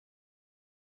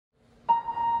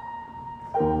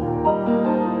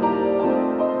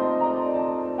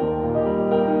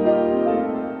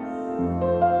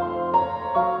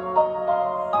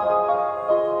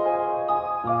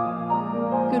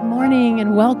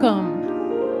Welcome.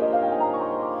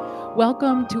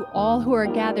 Welcome to all who are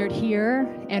gathered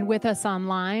here and with us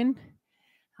online.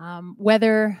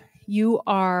 Whether you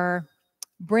are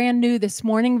brand new this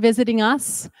morning visiting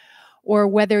us, or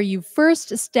whether you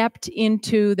first stepped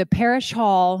into the parish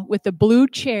hall with the blue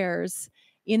chairs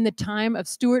in the time of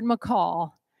Stuart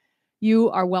McCall, you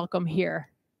are welcome here.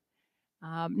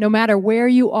 No matter where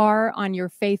you are on your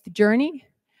faith journey,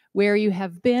 where you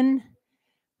have been,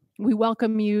 we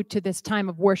welcome you to this time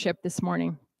of worship this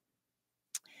morning.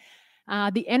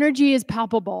 The energy is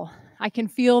palpable. I can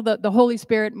feel the Holy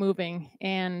Spirit moving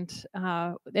and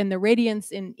the radiance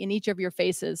in each of your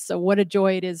faces. So what a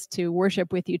joy it is to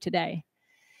worship with you today.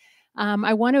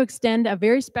 I want to extend a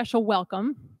very special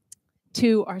welcome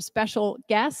to our special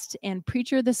guest and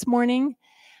preacher this morning,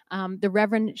 the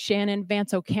Reverend Shannan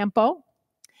Vance-Ocampo.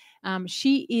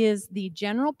 She is the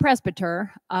general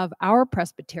presbyter of our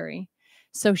Presbytery.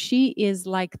 So she is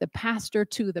like the pastor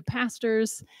to the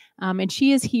pastors, and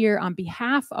she is here on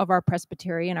behalf of our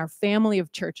Presbytery and our family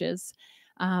of churches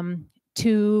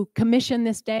to commission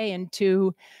this day and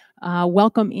to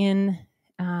welcome in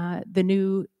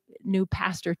the new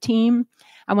pastor team.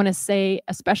 I want to say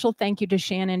a special thank you to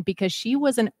Shannan because she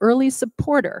was an early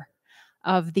supporter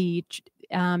of the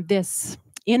this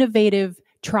innovative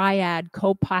triad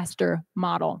co-pastor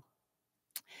model.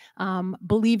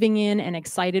 Believing in and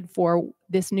excited for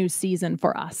this new season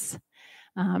for us.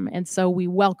 And so we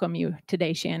welcome you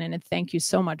today, Shannan, and thank you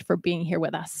so much for being here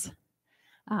with us.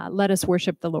 Let us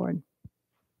worship the Lord.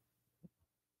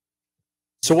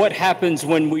 So what happens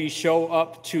when we show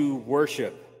up to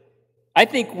worship? I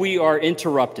think we are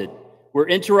interrupted. We're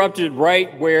interrupted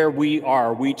right where we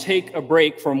are. We take a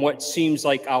break from what seems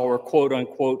like our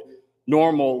quote-unquote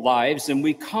normal lives, and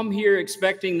we come here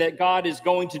expecting that God is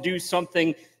going to do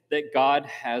something that God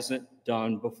hasn't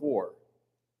done before.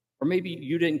 Or maybe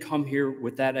you didn't come here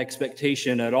with that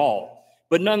expectation at all.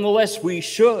 But nonetheless, we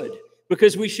should,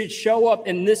 because we should show up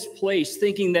in this place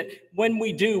thinking that when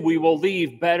we do, we will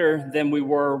leave better than we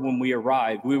were when we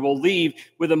arrived. We will leave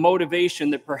with a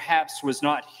motivation that perhaps was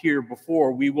not here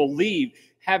before. We will leave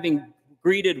having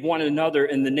greeted one another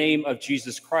in the name of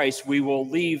Jesus Christ. We will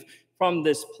leave from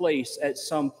this place at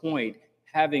some point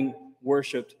having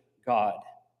worshiped God.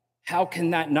 How can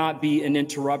that not be an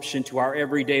interruption to our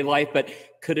everyday life, but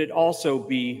could it also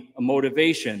be a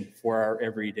motivation for our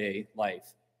everyday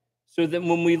life? So that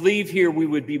when we leave here, we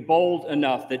would be bold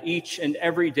enough that each and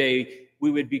every day we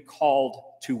would be called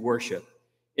to worship.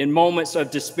 In moments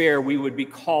of despair, we would be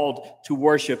called to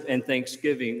worship and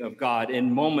thanksgiving of God.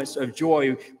 In moments of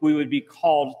joy, we would be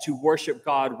called to worship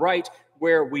God right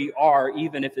where we are,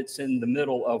 even if it's in the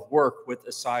middle of work with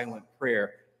a silent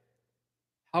prayer.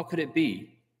 How could it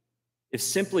be if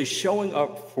simply showing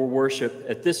up for worship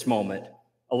at this moment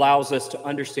allows us to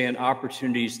understand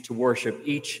opportunities to worship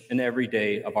each and every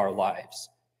day of our lives?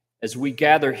 As we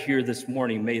gather here this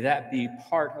morning, may that be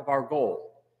part of our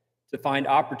goal, to find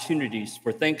opportunities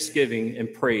for thanksgiving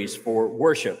and praise, for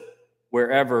worship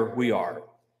wherever we are.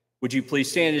 Would you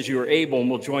please stand as you are able, and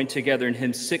we'll join together in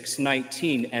hymn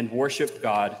 619 and worship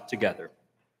God together.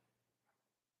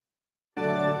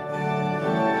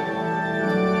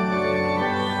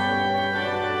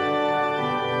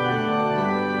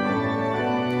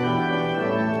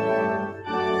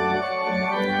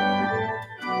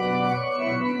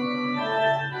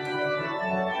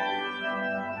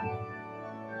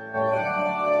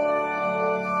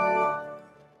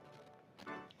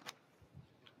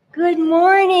 Good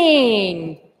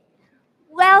morning.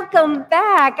 Welcome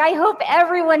back. I hope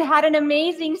everyone had an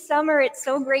amazing summer. It's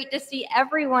so great to see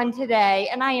everyone today,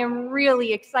 and I am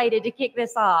really excited to kick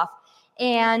this off.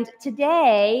 And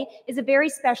today is a very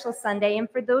special Sunday, and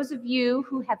for those of you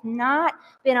who have not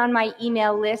been on my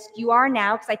email list, you are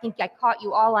now, because I think I caught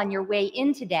you all on your way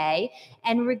in today.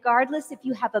 And regardless if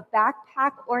you have a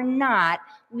backpack or not,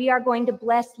 we are going to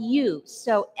bless you.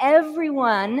 So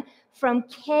everyone from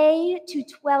K to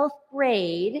 12th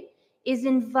grade is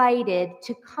invited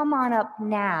to come on up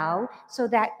now so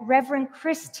that Reverend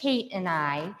Chris Tate and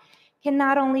I can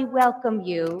not only welcome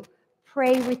you,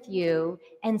 pray with you,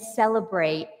 and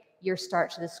celebrate your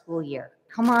start to the school year.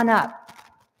 Come on up.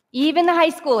 Even the high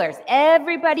schoolers,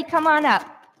 everybody come on up.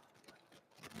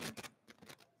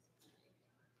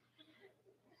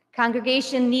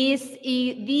 Congregation,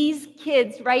 these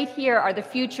kids right here are the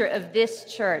future of this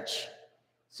church.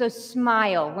 So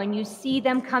smile when you see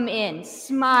them come in.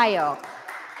 Smile.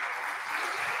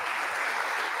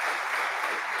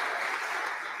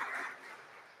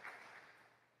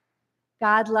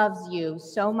 God loves you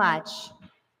so much,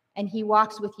 and he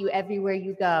walks with you everywhere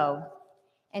you go.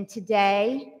 And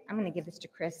today, I'm going to give this to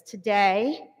Chris.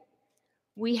 Today,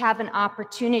 we have an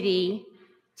opportunity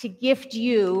to gift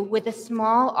you with a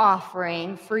small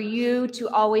offering for you to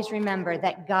always remember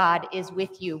that God is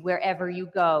with you wherever you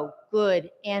go,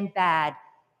 good and bad,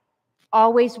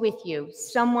 always with you.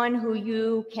 Someone who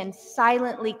you can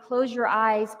silently close your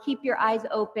eyes, keep your eyes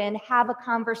open, have a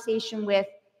conversation with,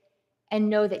 and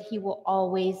know that he will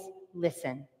always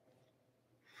listen.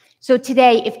 So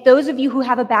today, if those of you who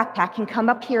have a backpack can come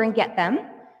up here and get them,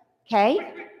 okay?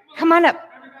 Come on up.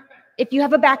 If you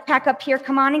have a backpack up here,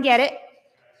 come on and get it.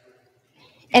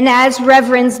 And as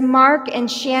Reverends Mark and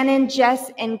Shannon,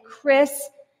 Jess, and Chris,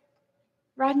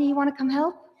 Rodney, you want to come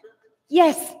help?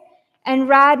 Yes. And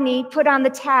Rodney, put on the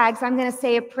tags. I'm going to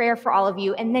say a prayer for all of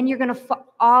you, and then you're going to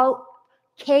all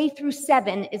K through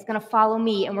 7 is going to follow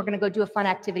me, and we're going to go do a fun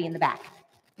activity in the back.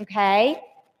 Okay?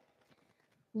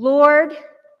 Lord,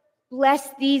 bless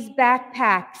these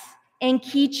backpacks and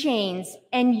keychains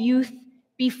and youth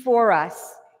before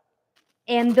us,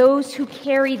 and those who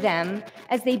carry them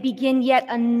as they begin yet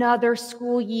another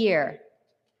school year.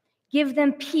 Give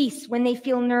them peace when they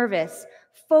feel nervous,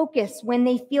 focus when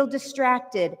they feel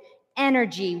distracted,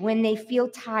 energy when they feel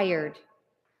tired.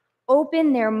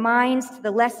 Open their minds to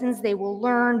the lessons they will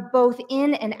learn both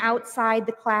in and outside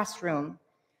the classroom.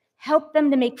 Help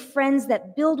them to make friends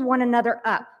that build one another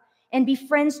up and be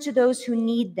friends to those who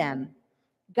need them.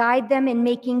 Guide them in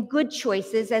making good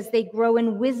choices as they grow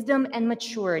in wisdom and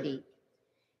maturity.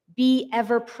 Be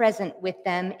ever present with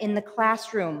them in the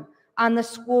classroom, on the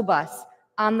school bus,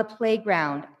 on the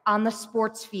playground, on the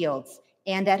sports fields,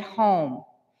 and at home.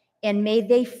 And may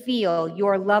they feel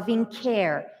your loving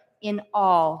care in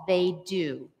all they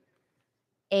do.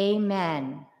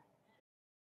 Amen.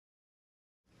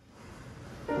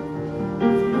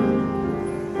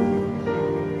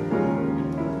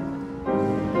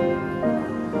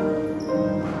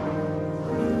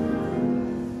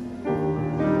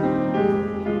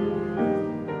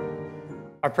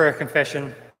 Our prayer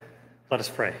confession, let us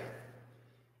pray.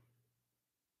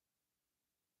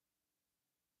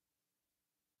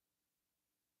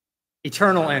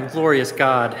 Eternal and glorious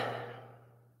God,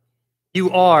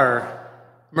 you are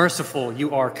merciful,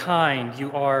 you are kind,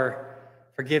 you are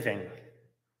forgiving.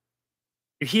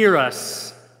 You hear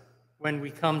us when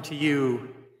we come to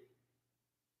you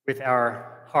with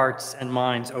our hearts and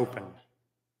minds open.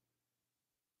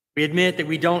 We admit that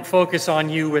we don't focus on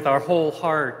you with our whole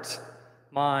heart,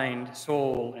 mind,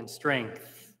 soul, and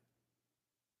strength.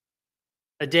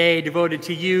 A day devoted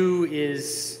to you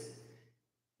is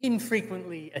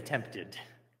infrequently attempted.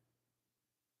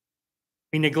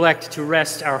 We neglect to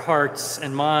rest our hearts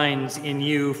and minds in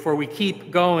you, for we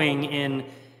keep going in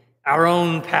our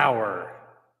own power,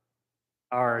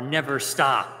 our never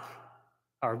stop,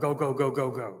 our go, go, go,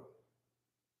 go, go.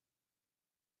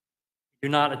 Do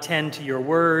not attend to your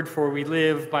word, for we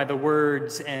live by the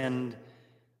words and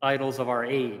idols of our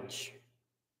age.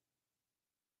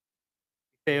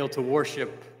 We fail to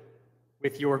worship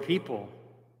with your people,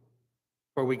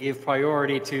 for we give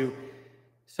priority to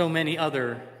so many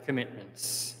other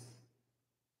commitments.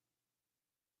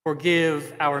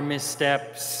 Forgive our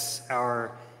missteps,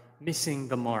 our missing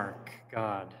the mark,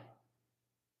 God.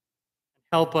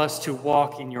 Help us to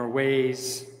walk in your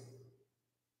ways, to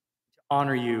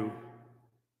honor you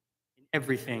in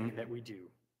everything that we do.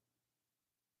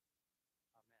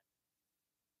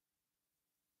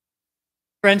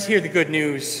 Friends, hear the good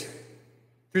news.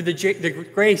 Through the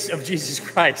grace of Jesus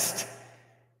Christ,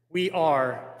 we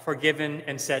are forgiven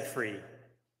and set free.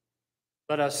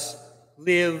 Let us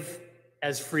live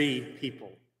as free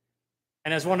people.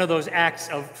 And as one of those acts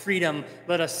of freedom,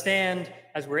 let us stand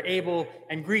as we're able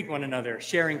and greet one another,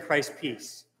 sharing Christ's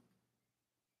peace.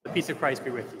 The peace of Christ be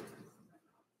with you.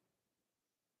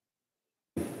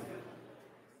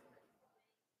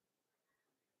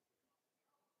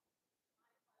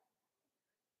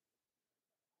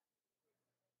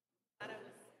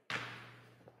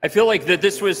 I feel like that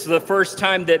this was the first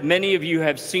time that many of you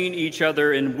have seen each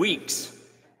other in weeks,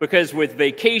 because with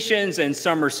vacations and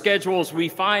summer schedules, we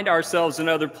find ourselves in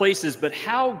other places. But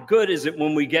how good is it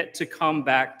when we get to come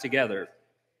back together?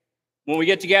 When we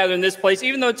get together in this place,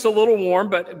 even though it's a little warm,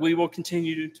 but we will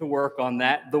continue to work on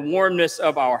that. The warmness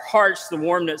of our hearts, the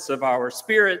warmness of our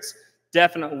spirits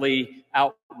definitely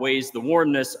outweighs the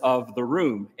warmness of the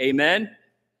room. Amen?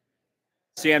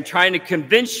 See, I'm trying to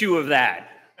convince you of that.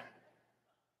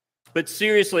 But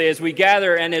seriously, as we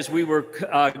gather and as we were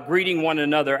greeting one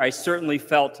another, I certainly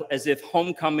felt as if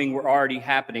homecoming were already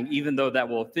happening, even though that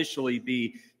will officially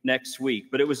be next week.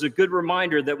 But it was a good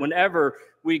reminder that whenever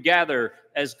we gather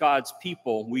as God's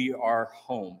people, we are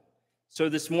home. So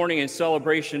this morning, in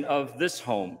celebration of this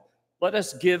home, let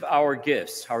us give our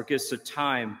gifts of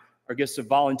time, our gifts of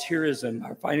volunteerism,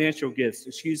 our financial gifts,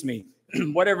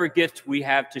 whatever gift we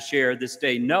have to share this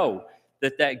day, know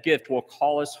that that gift will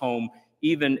call us home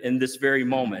even in this very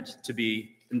moment to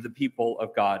be the people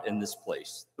of God in this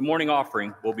place. The morning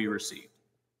offering will be received.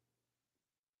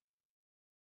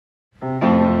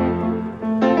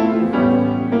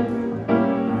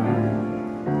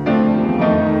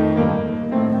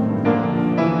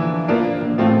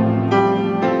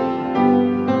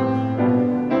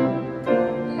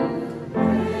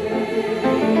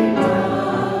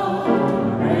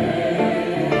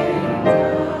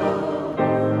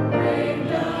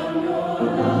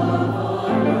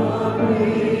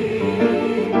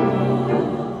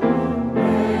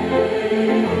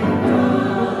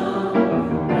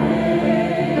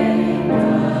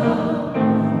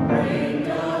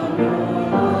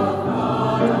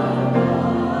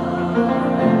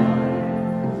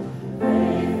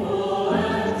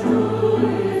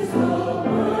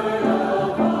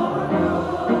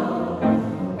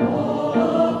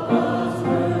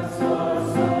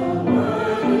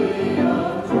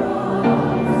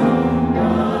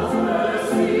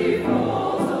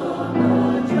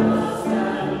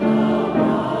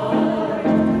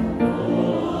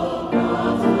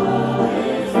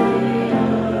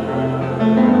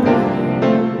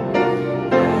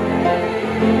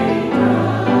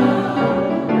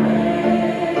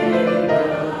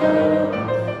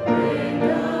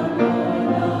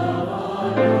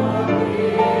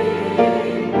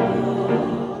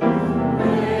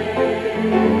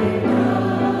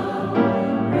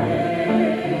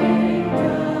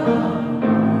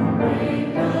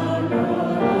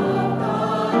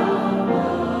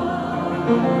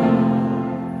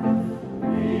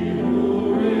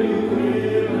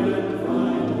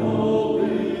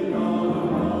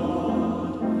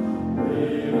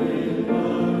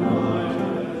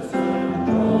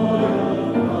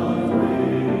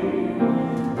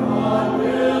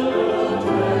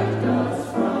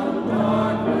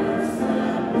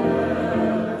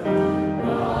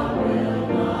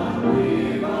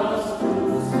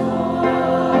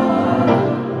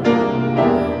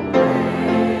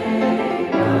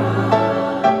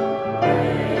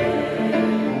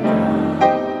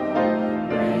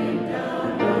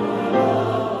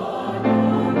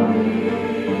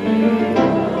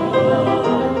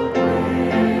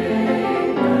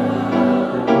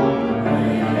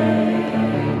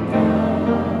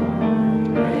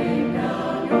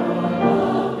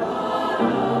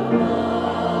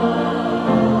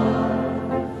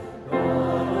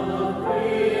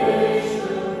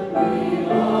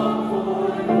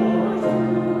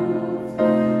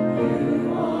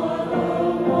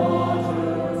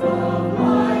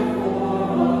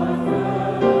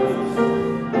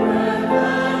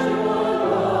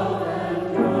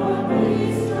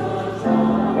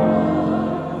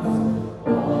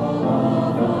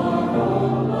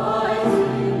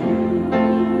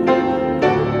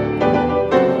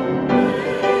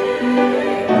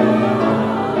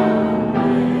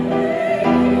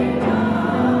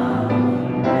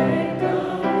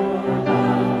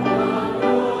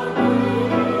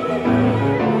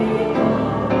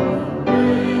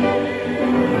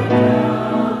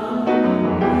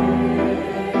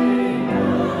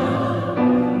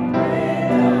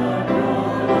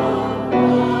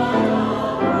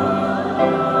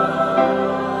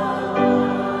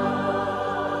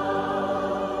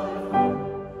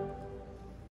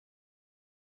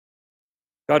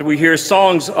 God, we hear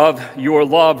songs of your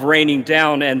love raining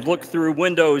down and look through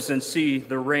windows and see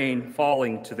the rain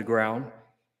falling to the ground.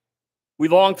 We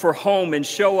long for home and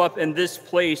show up in this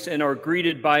place and are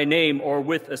greeted by name or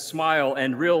with a smile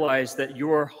and realize that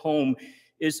your home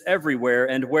is everywhere,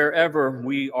 and wherever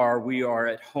we are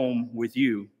at home with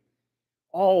you.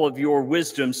 All of your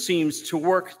wisdom seems to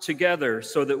work together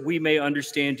so that we may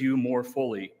understand you more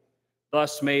fully.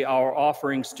 Thus, may our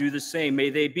offerings do the same. May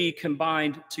they be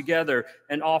combined together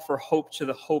and offer hope to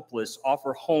the hopeless,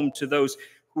 offer home to those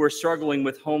who are struggling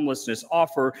with homelessness,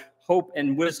 offer hope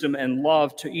and wisdom and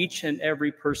love to each and every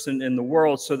person in the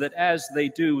world, so that as they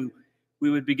do, we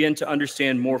would begin to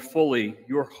understand more fully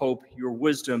your hope, your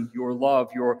wisdom, your love,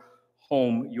 your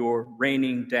home, your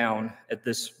raining down at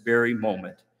this very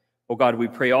moment. Oh God, we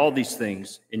pray all these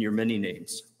things in your many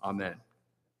names. Amen.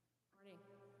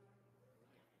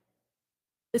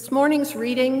 This morning's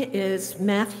reading is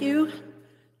Matthew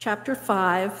chapter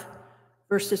 5,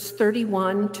 verses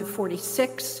 31 to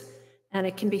 46, and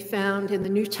it can be found in the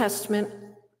New Testament,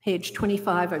 page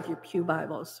 25 of your pew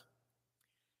Bibles.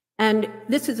 And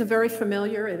this is a very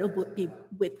familiar,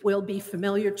 it will be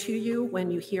familiar to you when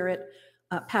you hear it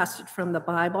passage from the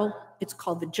Bible. It's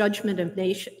called the Judgment of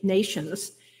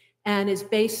Nations, and is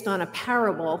based on a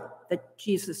parable that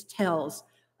Jesus tells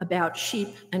about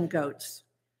sheep and goats.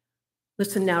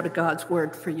 Listen now to God's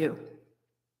word for you.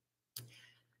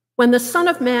 When the Son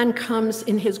of Man comes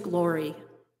in his glory,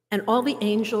 and all the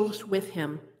angels with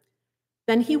him,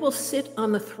 then he will sit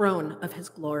on the throne of his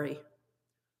glory.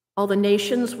 All the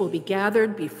nations will be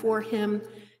gathered before him,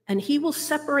 and he will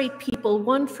separate people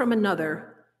one from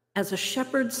another, as a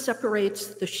shepherd separates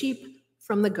the sheep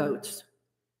from the goats.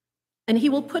 And he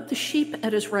will put the sheep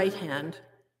at his right hand,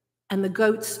 and the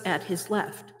goats at his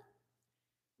left.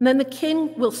 And then the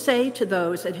king will say to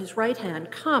those at his right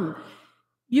hand, "Come,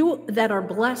 you that are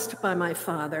blessed by my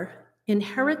Father,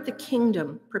 inherit the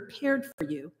kingdom prepared for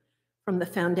you from the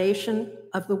foundation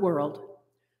of the world.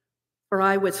 For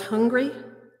I was hungry,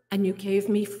 and you gave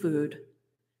me food.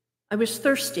 I was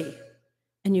thirsty,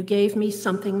 and you gave me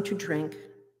something to drink.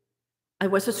 I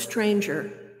was a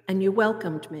stranger, and you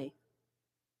welcomed me.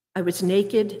 I was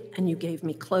naked, and you gave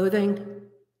me clothing.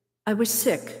 I was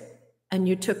sick, and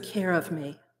you took care of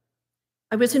me.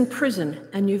 I was in prison,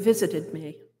 and you visited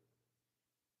me."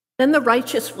 Then the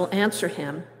righteous will answer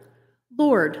him,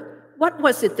 "Lord, what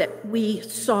was it that we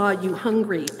saw you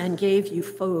hungry and gave you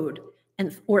food,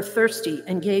 or thirsty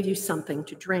and gave you something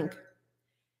to drink?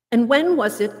 And when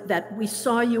was it that we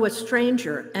saw you a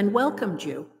stranger and welcomed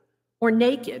you, or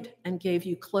naked and gave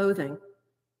you clothing?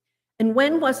 And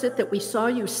when was it that we saw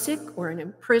you sick or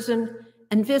in prison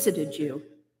and visited you?"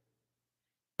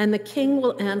 And the king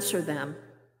will answer them,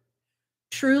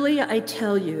 "Truly I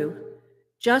tell you,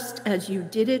 just as you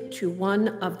did it to one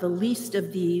of the least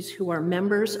of these who are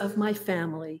members of my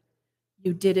family,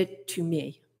 you did it to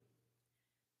me."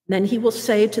 Then he will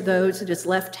say to those at his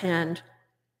left hand,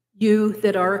 "You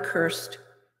that are accursed,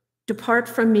 depart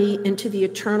from me into the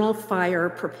eternal fire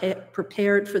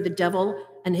prepared for the devil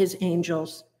and his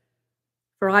angels.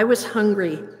 For I was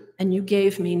hungry, and you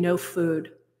gave me no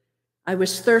food. I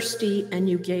was thirsty, and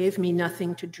you gave me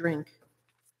nothing to drink.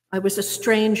 I was a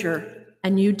stranger,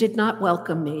 and you did not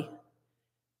welcome me.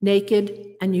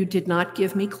 Naked, and you did not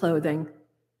give me clothing.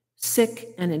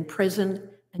 Sick and in prison,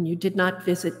 and you did not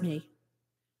visit me."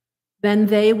 Then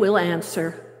they will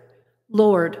answer,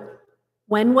 "Lord,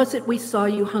 when was it we saw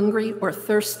you hungry or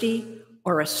thirsty,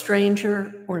 or a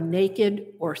stranger, or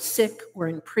naked, or sick, or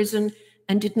in prison,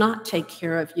 and did not take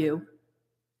care of you?"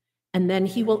 And then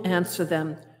he will answer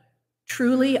them,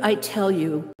 "Truly I tell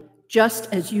you,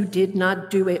 just as you did not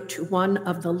do it to one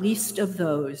of the least of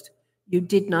those, you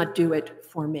did not do it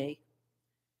for me."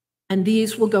 And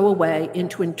these will go away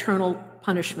into eternal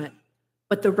punishment,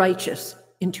 but the righteous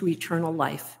into eternal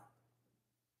life.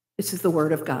 This is the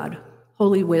word of God.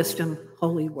 Holy wisdom,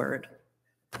 holy word.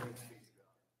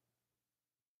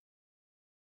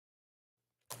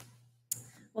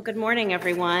 Well, good morning,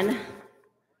 everyone.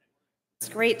 It's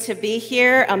great to be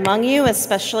here among you,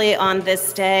 especially on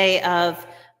this day of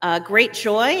great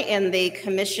joy in the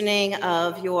commissioning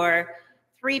of your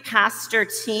three-pastor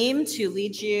team to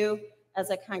lead you as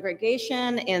a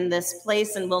congregation in this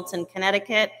place in Wilton,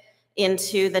 Connecticut,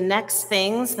 into the next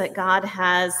things that God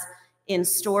has in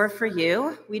store for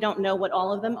you. We don't know what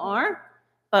all of them are,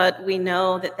 but we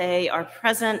know that they are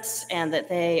present and that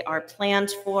they are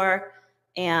planned for,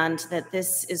 and that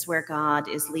this is where God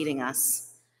is leading us.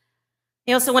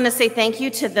 I also want to say thank you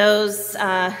to those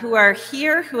who are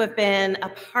here, who have been a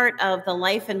part of the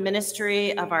life and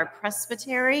ministry of our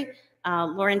Presbytery.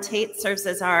 Lauren Tate serves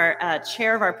as our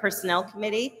chair of our personnel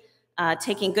committee,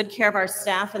 taking good care of our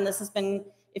staff. And this has been,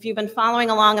 if you've been following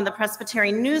along in the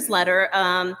Presbytery newsletter,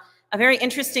 a very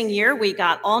interesting year. We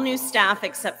got all new staff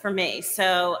except for me.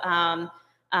 So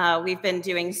we've been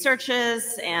doing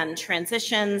searches and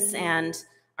transitions, and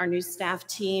our new staff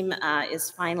team is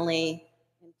finally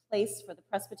in place for the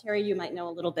Presbytery. You might know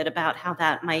a little bit about how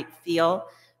that might feel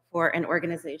for an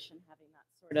organization having that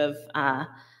sort of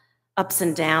ups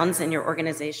and downs in your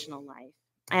organizational life.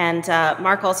 And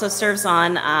Mark also serves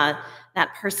on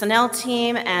that personnel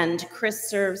team, and Chris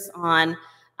serves on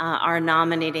our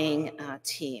nominating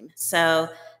team. So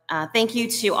thank you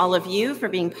to all of you for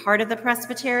being part of the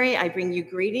Presbytery. I bring you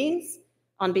greetings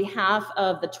on behalf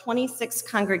of the 26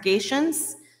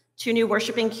 congregations, 2 new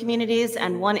worshiping communities,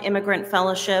 and 1 immigrant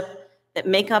fellowship that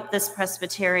make up this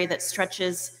Presbytery that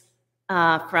stretches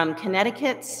from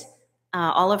Connecticut,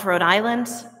 all of Rhode Island,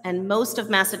 and most of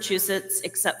Massachusetts,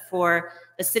 except for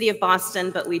the city of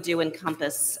Boston, but we do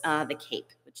encompass the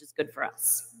Cape, which is good for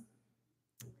us.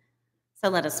 So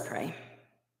let us pray.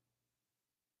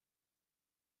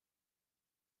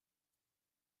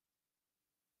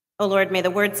 O Lord, may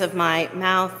the words of my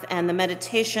mouth and the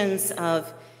meditations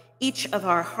of each of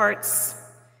our hearts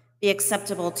be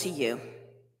acceptable to you.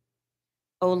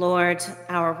 O Lord,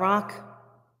 our rock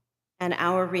and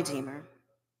our Redeemer.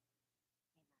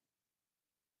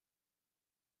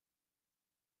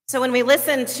 So when we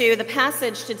listen to the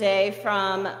passage today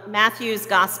from Matthew's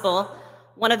Gospel,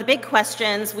 one of the big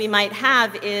questions we might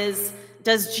have is,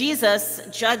 does Jesus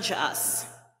judge us?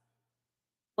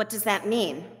 What does that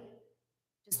mean?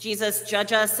 Does Jesus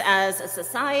judge us as a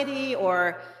society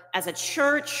or as a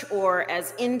church or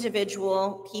as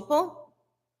individual people?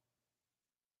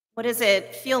 What does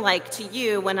it feel like to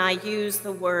you when I use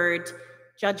the word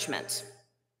judgment?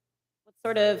 What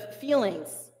sort of feelings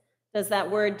does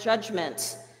that word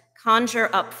judgment conjure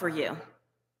up for you?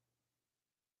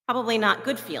 Probably not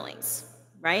good feelings,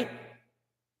 right?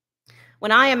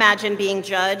 When I imagine being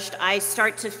judged, I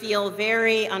start to feel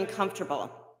very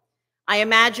uncomfortable. I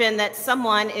imagine that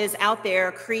someone is out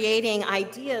there creating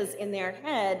ideas in their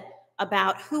head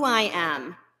about who I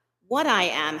am, what I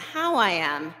am, how I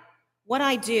am, what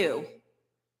I do,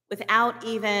 without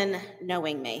even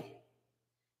knowing me.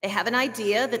 They have an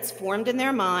idea that's formed in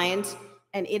their mind,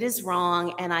 and it is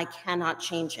wrong, and I cannot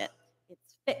change it.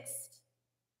 It's fixed.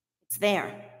 It's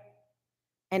there,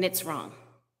 and it's wrong.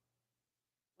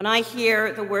 When I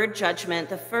hear the word judgment,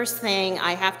 the first thing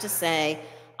I have to say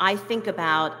I think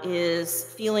about is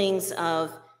feelings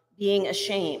of being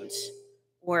ashamed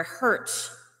or hurt,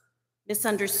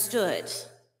 misunderstood,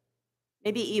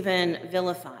 maybe even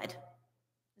vilified.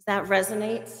 Does that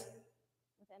resonate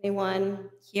with anyone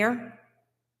here?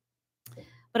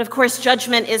 But of course,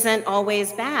 judgment isn't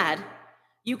always bad.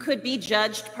 You could be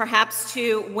judged perhaps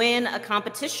to win a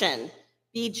competition,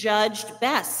 be judged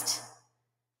best.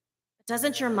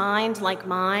 Doesn't your mind, like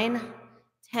mine,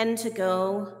 tend to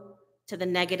go to the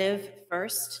negative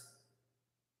first?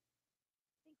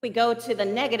 We go to the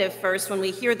negative first when we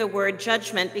hear the word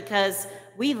judgment because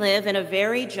we live in a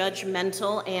very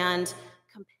judgmental and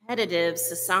competitive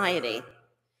society.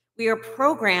 We are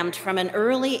programmed from an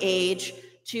early age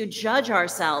to judge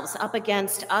ourselves up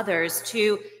against others,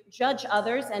 to judge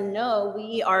others and know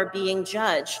we are being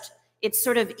judged. It's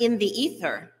sort of in the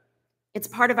ether. It's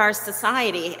part of our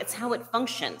society. It's how it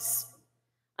functions.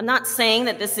 I'm not saying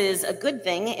that this is a good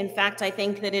thing. In fact, I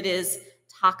think that it is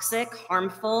toxic,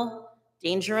 harmful,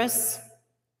 dangerous.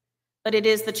 But it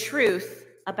is the truth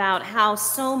about how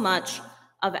so much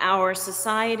of our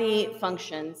society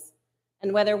functions.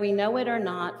 And whether we know it or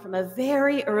not, from a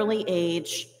very early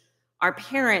age, our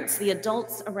parents, the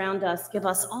adults around us, give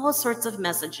us all sorts of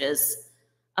messages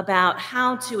about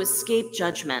how to escape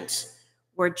judgment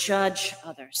or judge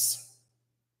others.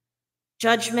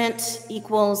 Judgment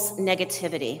equals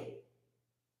negativity.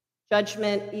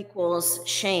 Judgment equals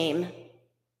shame.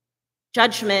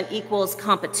 Judgment equals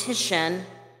competition.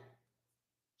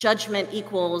 Judgment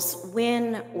equals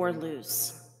win or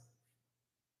lose.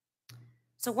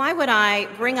 So why would I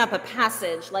bring up a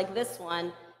passage like this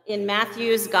one in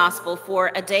Matthew's Gospel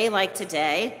for a day like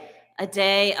today, a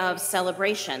day of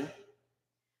celebration?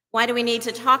 Why do we need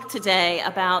to talk today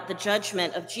about the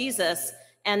judgment of Jesus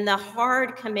and the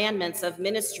hard commandments of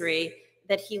ministry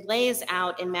that he lays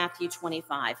out in Matthew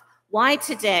 25? Why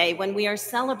today, when we are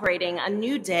celebrating a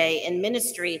new day in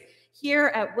ministry here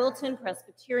at Wilton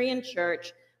Presbyterian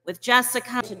Church, with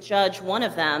Jessica to judge one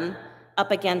of them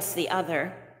up against the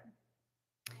other?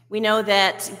 We know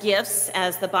that gifts,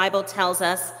 as the Bible tells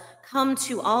us, come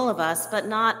to all of us, but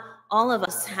not all of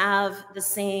us have the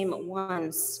same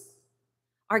ones.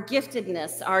 Our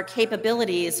giftedness, our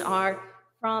capabilities are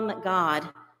from God.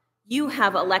 You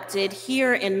have elected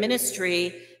here in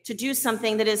ministry to do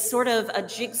something that is sort of a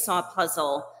jigsaw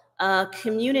puzzle, a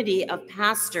community of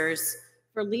pastors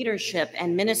for leadership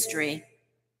and ministry.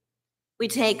 We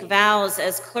take vows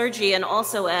as clergy and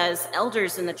also as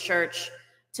elders in the church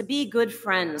to be good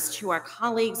friends to our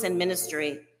colleagues in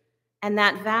ministry, and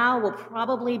that vow will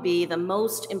probably be the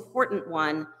most important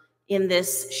one in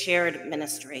this shared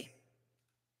ministry.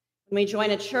 When we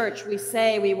join a church, we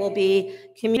say we will be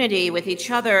community with each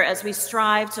other as we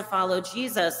strive to follow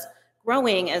Jesus,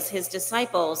 growing as his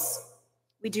disciples.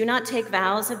 We do not take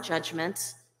vows of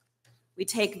judgment. We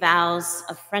take vows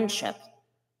of friendship.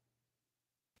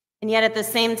 And yet at the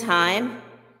same time,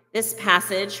 this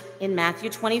passage in Matthew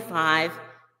 25,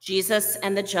 Jesus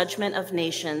and the judgment of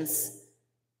nations,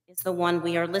 is the one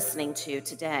we are listening to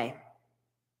today.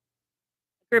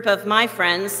 A group of my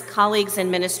friends, colleagues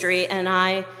in ministry, and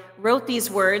I wrote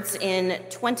these words in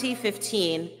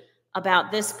 2015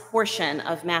 about this portion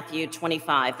of Matthew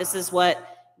 25. This is what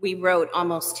we wrote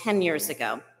almost 10 years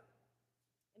ago.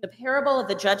 In the parable of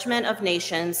the judgment of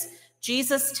nations,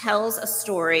 Jesus tells a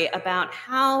story about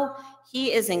how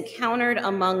he is encountered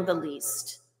among the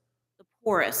least, the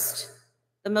poorest,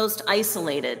 the most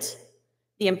isolated,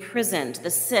 the imprisoned, the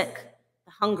sick,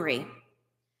 the hungry.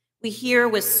 We hear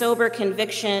with sober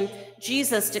conviction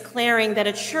Jesus declaring that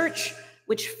a church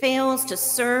which fails to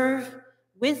serve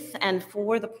with and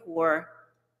for the poor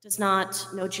does not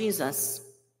know Jesus.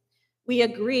 We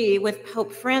agree with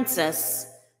Pope Francis,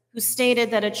 who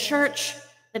stated that a church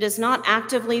that is not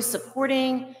actively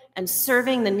supporting and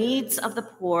serving the needs of the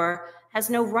poor has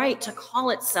no right to call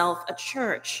itself a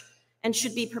church and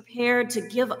should be prepared to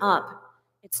give up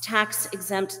its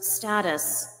tax-exempt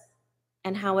status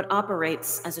and how it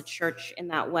operates as a church in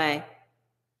that way.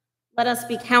 Let us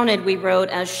be counted, we wrote,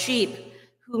 as sheep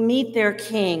who meet their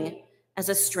king as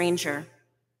a stranger.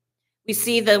 We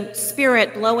see the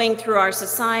Spirit blowing through our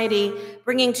society,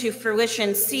 bringing to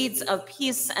fruition seeds of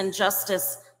peace and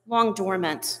justice long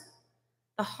dormant.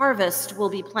 The harvest will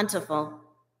be plentiful.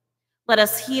 Let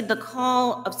us heed the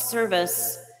call of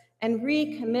service and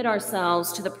recommit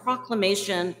ourselves to the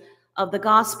proclamation of the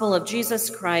gospel of Jesus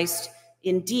Christ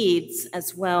in deeds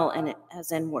as well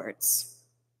as in words.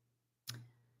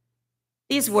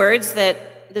 These words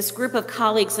that this group of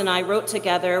colleagues and I wrote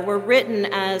together were written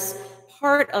as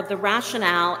part of the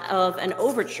rationale of an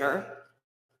overture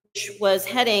which was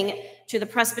heading to the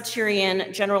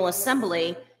Presbyterian General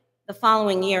Assembly the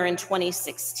following year in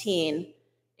 2016.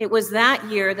 It was that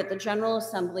year that the General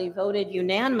Assembly voted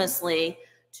unanimously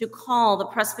to call the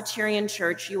Presbyterian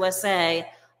Church USA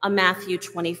a Matthew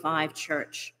 25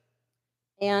 church.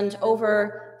 And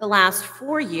over the last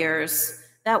 4 years,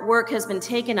 that work has been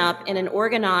taken up in an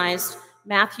organized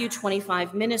Matthew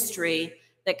 25 ministry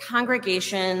that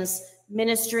congregations,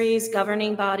 ministries,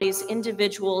 governing bodies,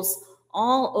 individuals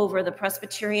all over the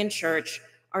Presbyterian Church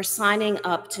are signing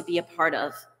up to be a part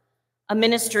of. A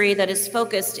ministry that is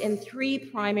focused in 3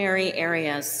 primary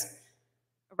areas: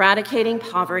 eradicating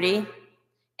poverty,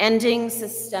 ending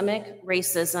systemic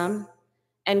racism,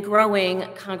 and growing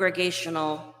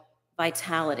congregational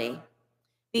vitality.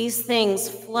 These things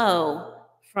flow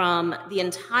from the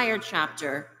entire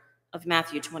chapter of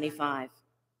Matthew 25.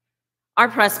 Our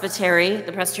presbytery,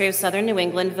 the Presbytery of Southern New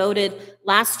England, voted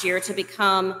last year to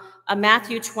become a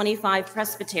Matthew 25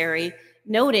 presbytery,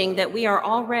 noting that we are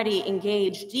already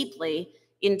engaged deeply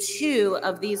in 2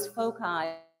 of these foci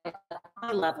at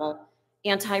high level: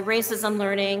 anti-racism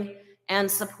learning and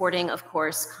supporting, of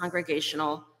course,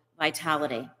 congregational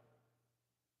vitality.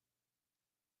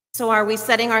 So are we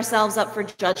setting ourselves up for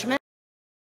judgment?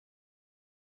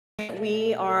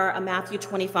 We are a Matthew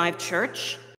 25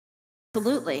 church?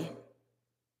 Absolutely.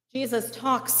 Jesus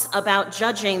talks about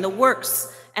judging the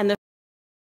works and the...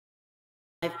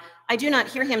 I do not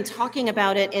hear him talking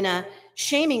about it in a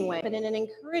shaming way, but in an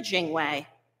encouraging way.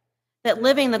 That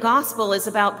living the gospel is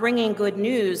about bringing good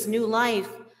news, new life,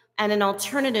 and an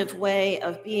alternative way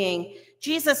of being.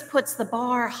 Jesus puts the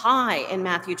bar high in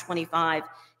Matthew 25.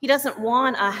 He doesn't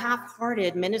want a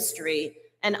half-hearted ministry,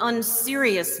 an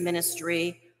unserious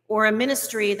ministry, or a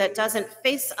ministry that doesn't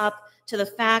face up to the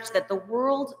fact that the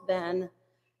world then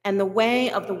and the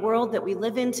way of the world that we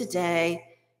live in today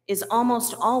is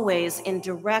almost always in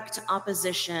direct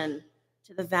opposition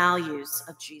to the values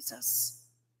of Jesus.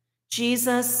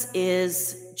 Jesus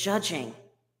is judging,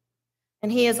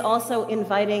 and he is also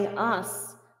inviting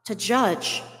us to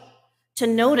judge, to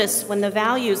notice when the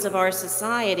values of our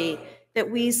society that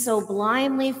we so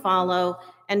blindly follow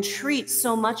and treat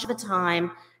so much of the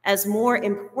time as more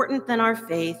important than our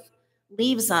faith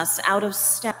leaves us out of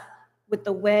step with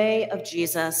the way of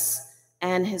Jesus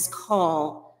and his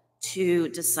call to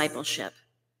discipleship.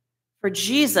 For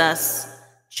Jesus,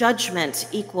 judgment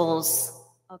equals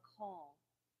a call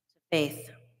to faith.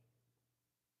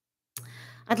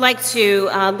 I'd like to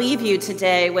leave you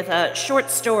today with a short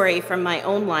story from my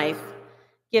own life,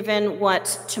 given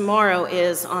what tomorrow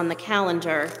is on the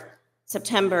calendar,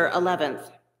 September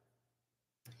 11th.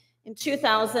 In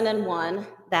 2001,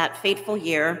 that fateful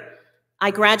year, I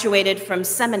graduated from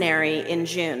seminary in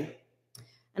June,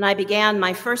 and I began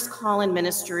my first call in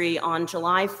ministry on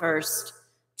July 1st,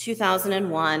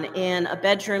 2001, in a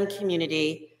bedroom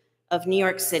community of New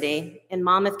York City in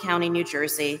Monmouth County, New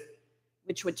Jersey,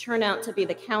 which would turn out to be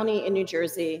the county in New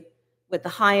Jersey with the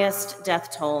highest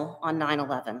death toll on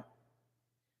 9/11.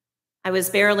 I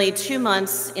was barely 2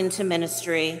 months into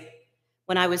ministry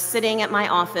when I was sitting at my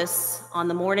office on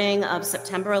the morning of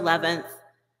September 11th,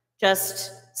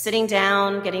 just sitting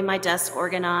down, getting my desk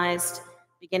organized,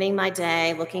 beginning my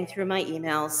day, looking through my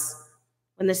emails,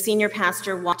 when the senior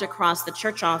pastor walked across the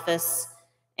church office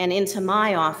and into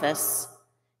my office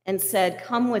and said,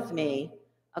 "Come with me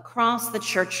across the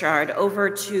churchyard over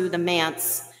to the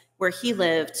manse where he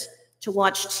lived to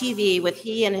watch TV with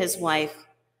he and his wife,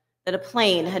 that a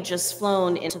plane had just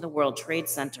flown into the World Trade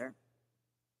Center."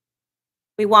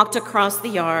 We walked across the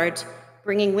yard,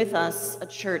 bringing with us a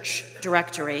church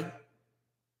directory.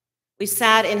 We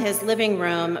sat in his living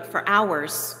room for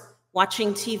hours,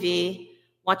 watching TV,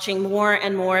 watching more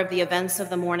and more of the events of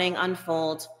the morning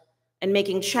unfold, and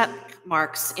making check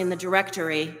marks in the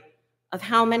directory of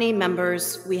how many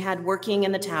members we had working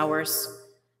in the towers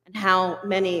and how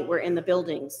many were in the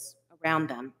buildings around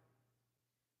them.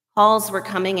 Calls were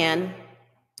coming in.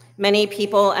 Many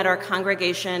people at our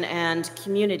congregation and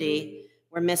community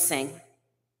were missing.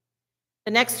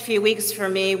 The next few weeks for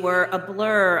me were a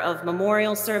blur of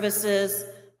memorial services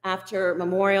after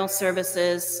memorial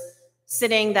services,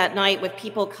 sitting that night with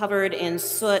people covered in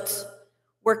soot,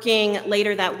 working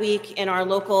later that week in our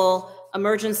local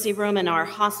emergency room in our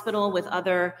hospital with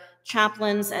other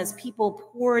chaplains as people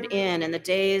poured in the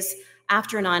days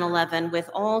after 9/11 with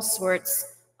all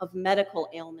sorts of medical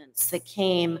ailments that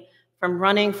came from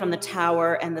running from the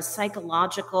tower and the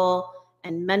psychological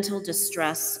and mental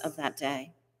distress of that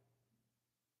day.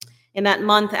 In that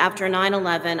month after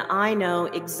 9/11, I know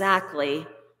exactly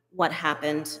what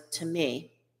happened to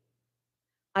me.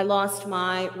 I lost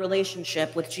my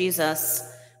relationship with Jesus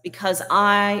because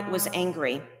I was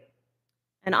angry,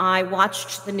 and I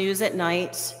watched the news at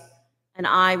night, and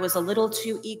I was a little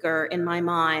too eager in my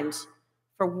mind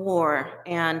for war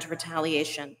and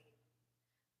retaliation.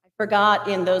 I forgot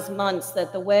in those months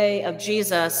that the way of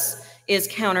Jesus is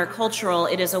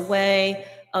countercultural. It is a way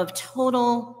of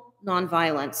total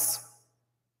nonviolence.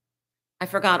 I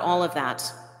forgot all of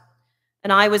that.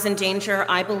 And I was in danger,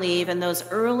 I believe, in those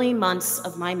early months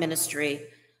of my ministry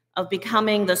of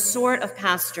becoming the sort of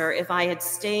pastor, if I had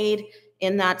stayed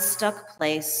in that stuck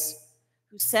place,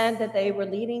 who said that they were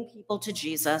leading people to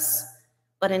Jesus,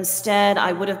 but instead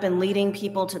I would have been leading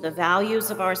people to the values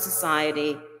of our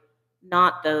society,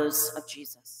 not those of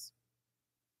Jesus.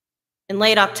 In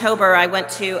late October, I went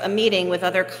to a meeting with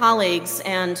other colleagues,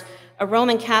 and a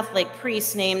Roman Catholic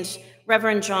priest named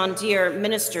Reverend John Deere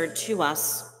ministered to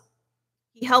us.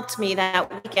 He helped me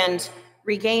that weekend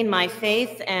regain my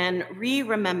faith and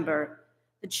remember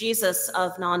the Jesus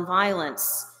of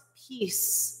nonviolence,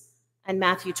 peace, and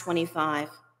Matthew 25.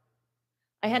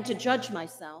 I had to judge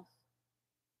myself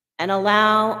and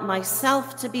allow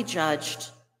myself to be judged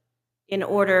in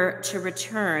order to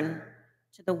return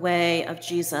to the way of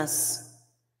Jesus,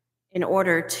 in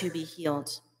order to be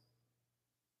healed.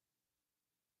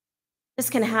 This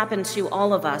can happen to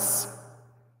all of us.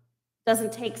 It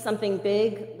doesn't take something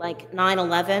big like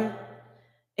 9/11.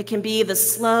 It can be the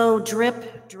slow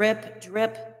drip, drip,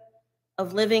 drip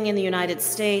of living in the United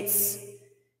States,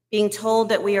 being told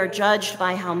that we are judged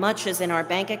by how much is in our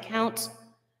bank account,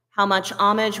 how much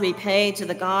homage we pay to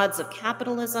the gods of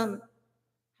capitalism,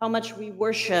 how much we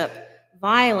worship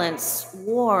violence,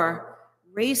 war,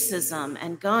 racism,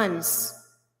 and guns,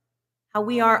 how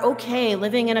we are okay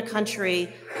living in a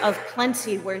country of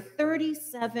plenty where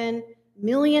 37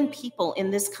 million people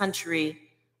in this country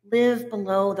live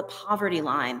below the poverty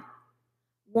line.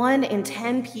 1 in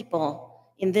 10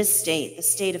 people in this state, the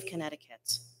state of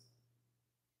Connecticut.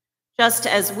 Just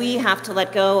as we have to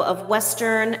let go of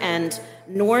Western and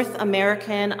North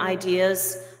American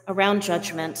ideas around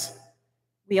judgment,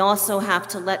 we also have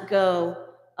to let go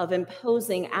of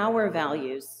imposing our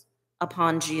values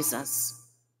upon Jesus.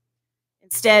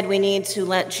 Instead, we need to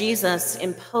let Jesus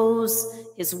impose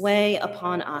his way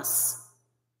upon us.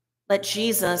 Let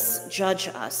Jesus judge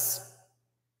us,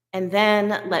 and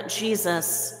then let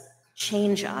Jesus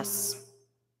change us.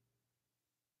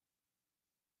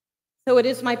 So it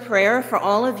is my prayer for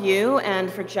all of you and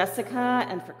for Jessica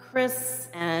and for Chris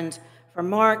and for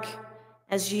Mark,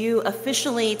 as you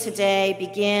officially today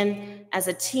begin as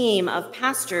a team of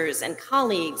pastors and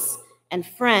colleagues and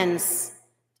friends,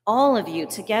 all of you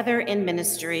together in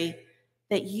ministry,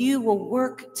 that you will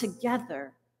work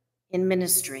together in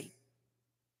ministry.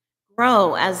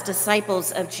 Grow as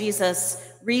disciples of Jesus,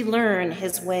 relearn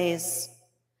his ways.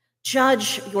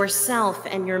 Judge yourself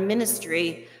and your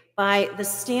ministry by the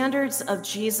standards of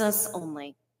Jesus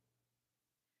only.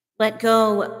 Let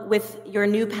go with your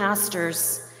new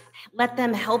pastors. Let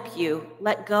them help you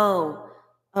let go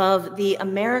of the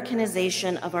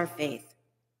Americanization of our faith.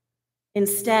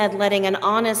 Instead, letting an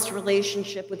honest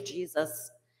relationship with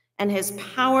Jesus and his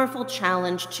powerful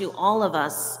challenge to all of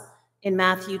us in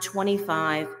Matthew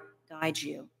 25 guide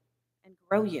you and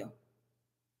grow you.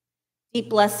 Deep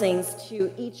blessings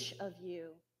to each of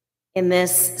you in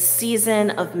this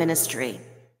season of ministry.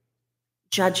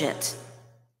 Judge it.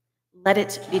 Let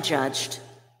it be judged.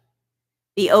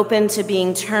 Be open to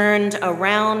being turned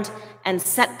around and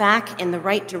set back in the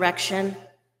right direction,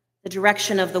 the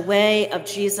direction of the way of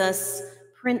Jesus,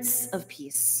 Prince of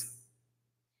Peace.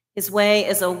 His way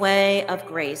is a way of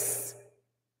grace,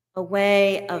 a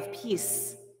way of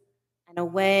peace, and a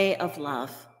way of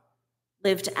love,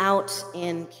 lived out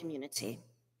in community.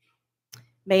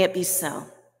 May it be so.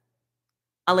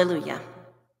 Alleluia.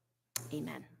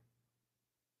 Amen.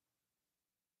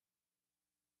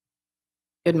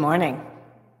 Good morning.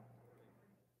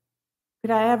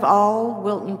 Could I have all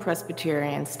Wilton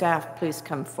Presbyterian staff please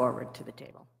come forward to the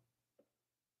table?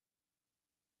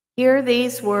 Hear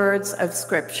these words of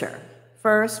Scripture.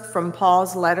 First, from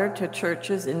Paul's letter to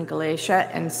churches in Galatia,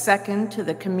 and second, to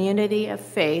the community of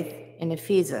faith in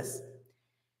Ephesus.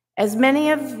 As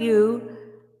many of you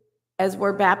as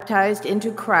were baptized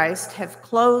into Christ have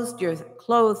clothed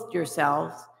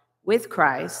yourselves with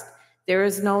Christ. There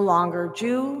is no longer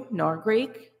Jew nor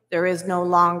Greek. There is no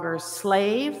longer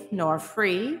slave nor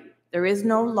free. There is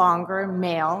no longer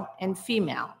male and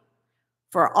female,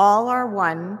 for all are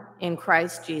one in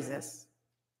Christ Jesus.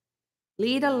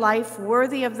 Lead a life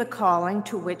worthy of the calling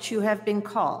to which you have been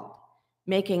called,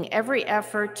 making every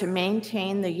effort to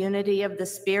maintain the unity of the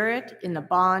Spirit in the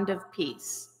bond of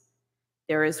peace.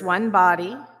 There is one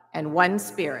body and one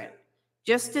Spirit,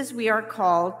 just as we are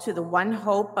called to the one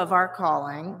hope of our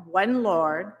calling, one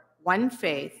Lord, one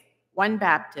faith, one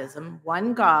baptism,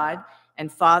 one God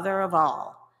and Father of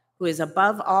all, who is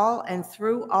above all and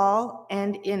through all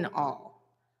and in all,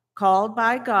 called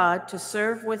by God to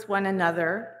serve with one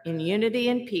another in unity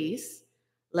and peace.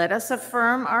 Let us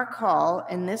affirm our call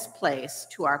in this place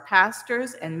to our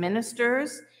pastors and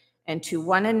ministers and to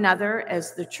one another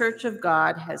as the Church of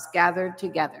God has gathered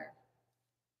together.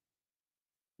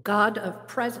 God of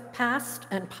past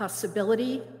and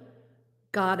possibility,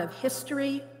 God of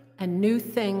history and new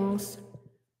things,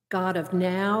 God of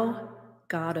now,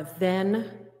 God of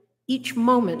then, each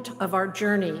moment of our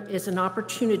journey is an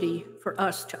opportunity for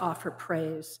us to offer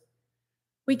praise.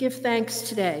 We give thanks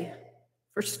today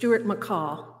for Stuart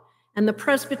McCall and the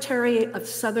Presbytery of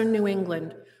Southern New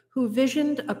England, who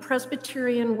visioned a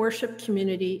Presbyterian worship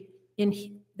community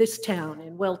in this town,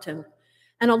 in Wilton,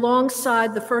 and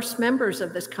alongside the first members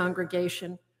of this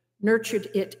congregation, nurtured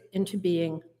it into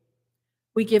being.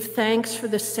 We give thanks for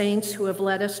the saints who have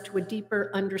led us to a deeper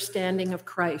understanding of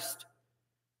Christ.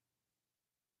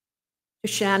 To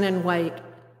Shannon White,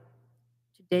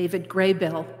 to David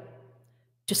Graybill,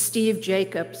 to Steve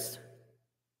Jacobs,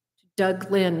 to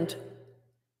Doug Lind,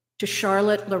 to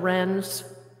Charlotte Lorenz,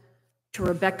 to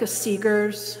Rebecca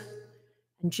Seegers,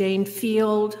 and Jane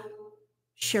Field,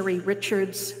 Sherry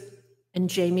Richards, and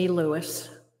Jamie Lewis.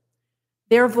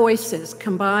 Their voices,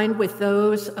 combined with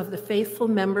those of the faithful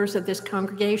members of this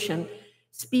congregation,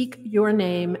 speak your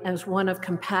name as one of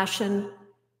compassion,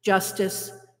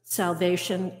 justice,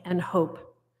 salvation, and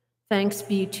hope. Thanks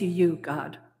be to you,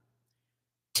 God.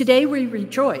 Today we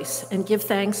rejoice and give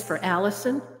thanks for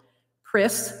Allison,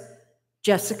 Chris,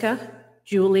 Jessica,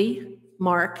 Julie,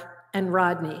 Mark, and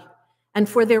Rodney, and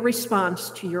for their response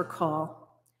to your call.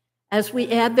 As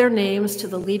we add their names to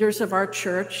the leaders of our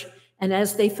church, and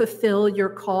as they fulfill your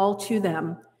call to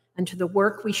them and to the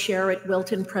work we share at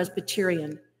Wilton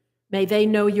Presbyterian, may they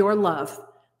know your love,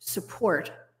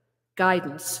 support,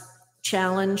 guidance,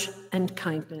 challenge, and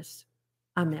kindness.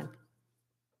 Amen.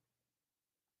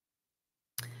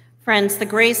 Friends, the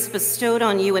grace bestowed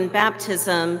on you in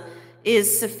baptism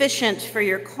is sufficient for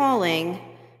your calling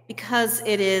because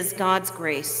it is God's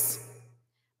grace.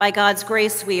 By God's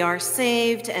grace, we are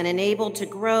saved and enabled to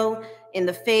grow in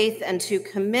the faith and to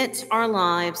commit our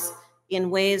lives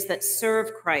in ways that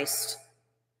serve Christ.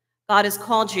 God has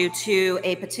called you to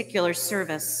a particular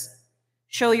service.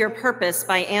 Show your purpose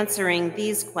by answering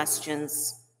these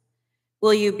questions.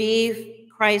 Will you be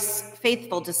Christ's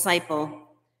faithful disciple,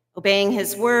 obeying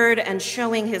his word and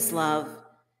showing his love?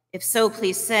 If so,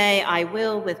 please say, I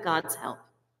will with God's help.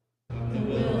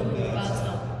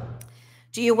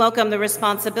 Do you welcome the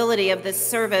responsibility of this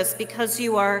service because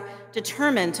you are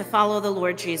determined to follow the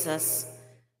Lord Jesus,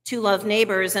 to love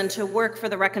neighbors, and to work for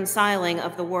the reconciling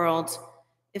of the world?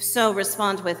 If so,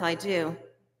 respond with, I do.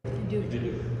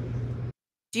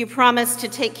 Do you promise to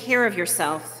take care of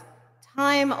yourself,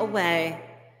 time away,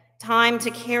 time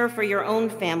to care for your own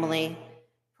family,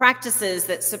 practices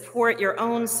that support your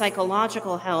own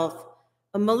psychological health,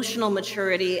 emotional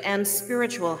maturity, and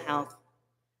spiritual health,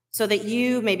 so that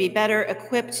you may be better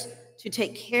equipped to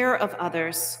take care of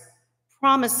others,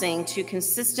 promising to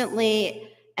consistently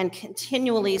and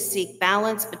continually seek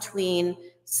balance between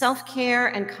self-care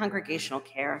and congregational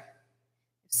care?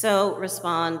 So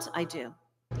respond, I do.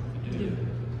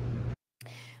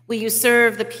 Will you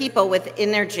serve the people with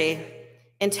energy,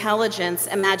 intelligence,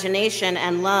 imagination,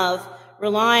 and love,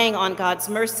 relying on God's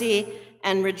mercy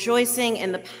and rejoicing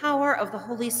in the power of the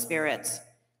Holy Spirit?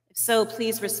 If so,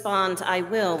 please respond, I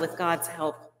will, with God's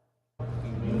help.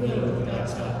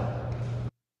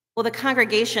 Will the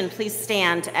congregation please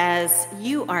stand as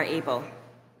you are able?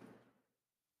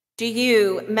 Do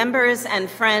you, members and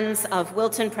friends of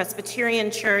Wilton Presbyterian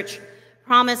Church,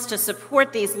 promise to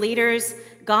support these leaders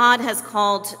God has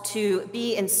called to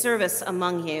be in service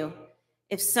among you?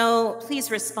 If so, please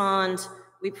respond,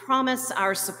 we promise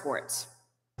our support.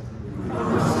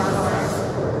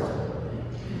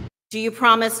 Do you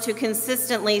promise to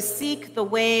consistently seek the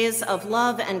ways of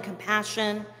love and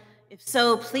compassion? If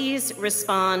so, please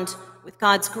respond, with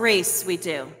God's grace we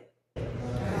do.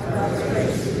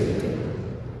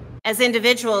 As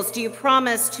individuals, do you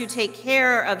promise to take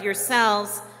care of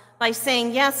yourselves by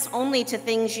saying yes only to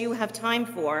things you have time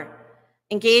for,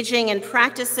 engaging in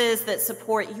practices that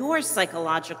support your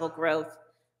psychological growth,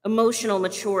 emotional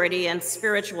maturity, and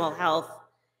spiritual health,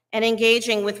 and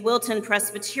engaging with Wilton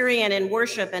Presbyterian in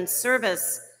worship and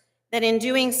service, that in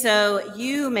doing so,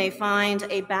 you may find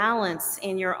a balance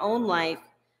in your own life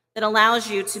that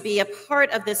allows you to be a part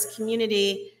of this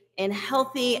community in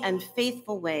healthy and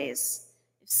faithful ways?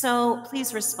 If so,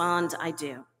 please respond, I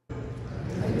do.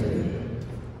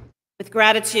 With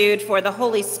gratitude for the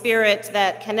Holy Spirit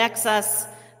that connects us,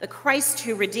 the Christ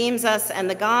who redeems us, and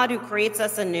the God who creates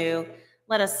us anew,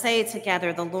 let us say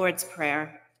together the Lord's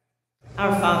Prayer.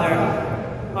 Our Father,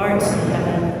 who art in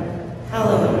heaven,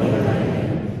 hallowed be thy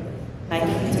name. Thy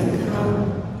kingdom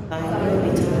come, thy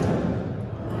will be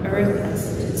done, on earth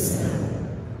as it is in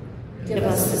heaven. Give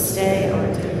us this day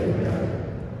our daily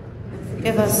bread, and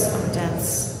forgive us our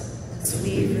debts, as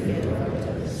we forgive our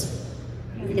debtors.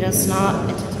 Lead us not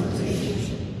into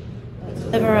temptation, but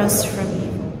deliver us from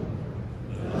evil.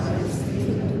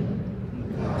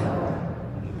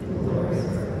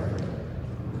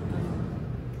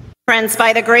 Friends,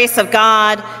 by the grace of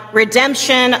God,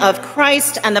 redemption of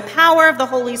Christ, and the power of the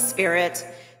Holy Spirit,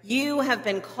 you have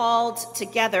been called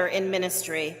together in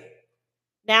ministry.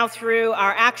 Now, through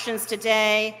our actions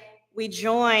today, we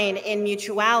join in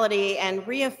mutuality and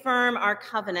reaffirm our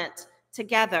covenant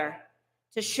together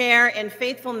to share in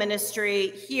faithful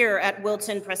ministry here at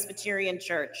Wilton Presbyterian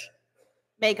Church.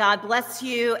 May God bless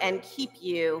you and keep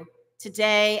you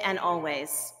today and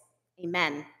always.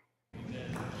 Amen.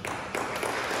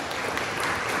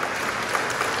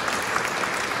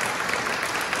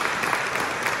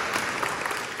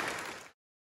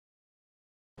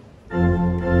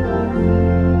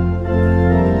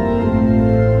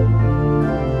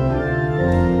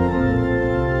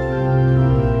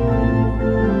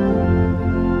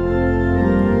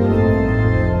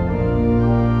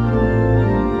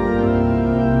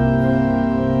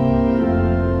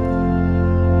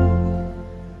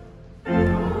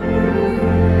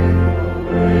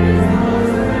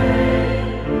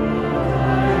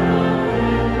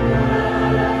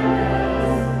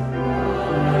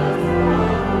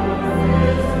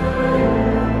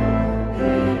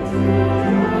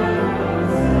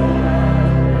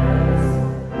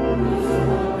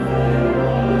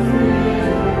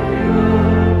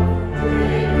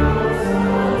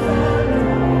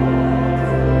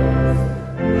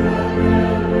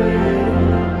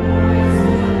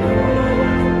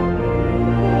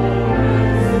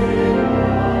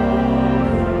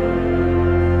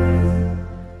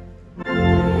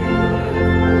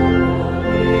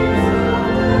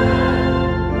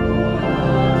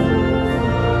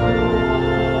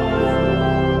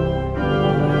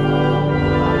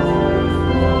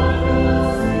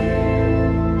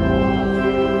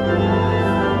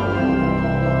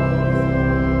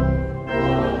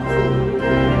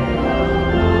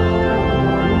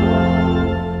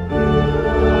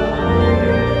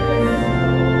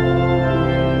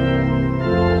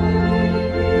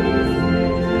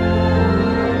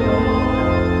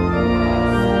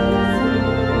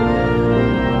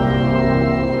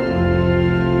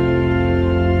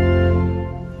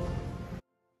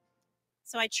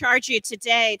 So I charge you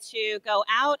today to go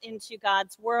out into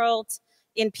God's world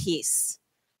in peace,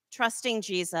 trusting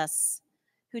Jesus,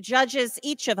 who judges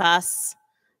each of us,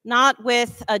 not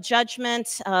with a judgment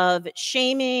of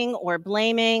shaming or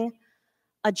blaming,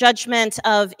 a judgment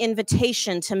of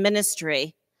invitation to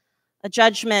ministry, a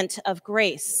judgment of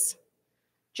grace,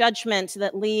 judgment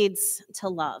that leads to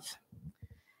love.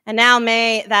 And now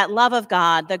may that love of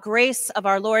God, the grace of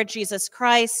our Lord Jesus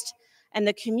Christ, and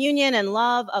the communion and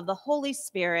love of the Holy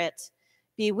Spirit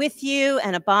be with you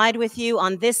and abide with you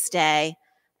on this day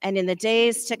and in the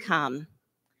days to come.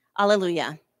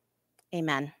 Alleluia.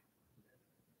 Amen.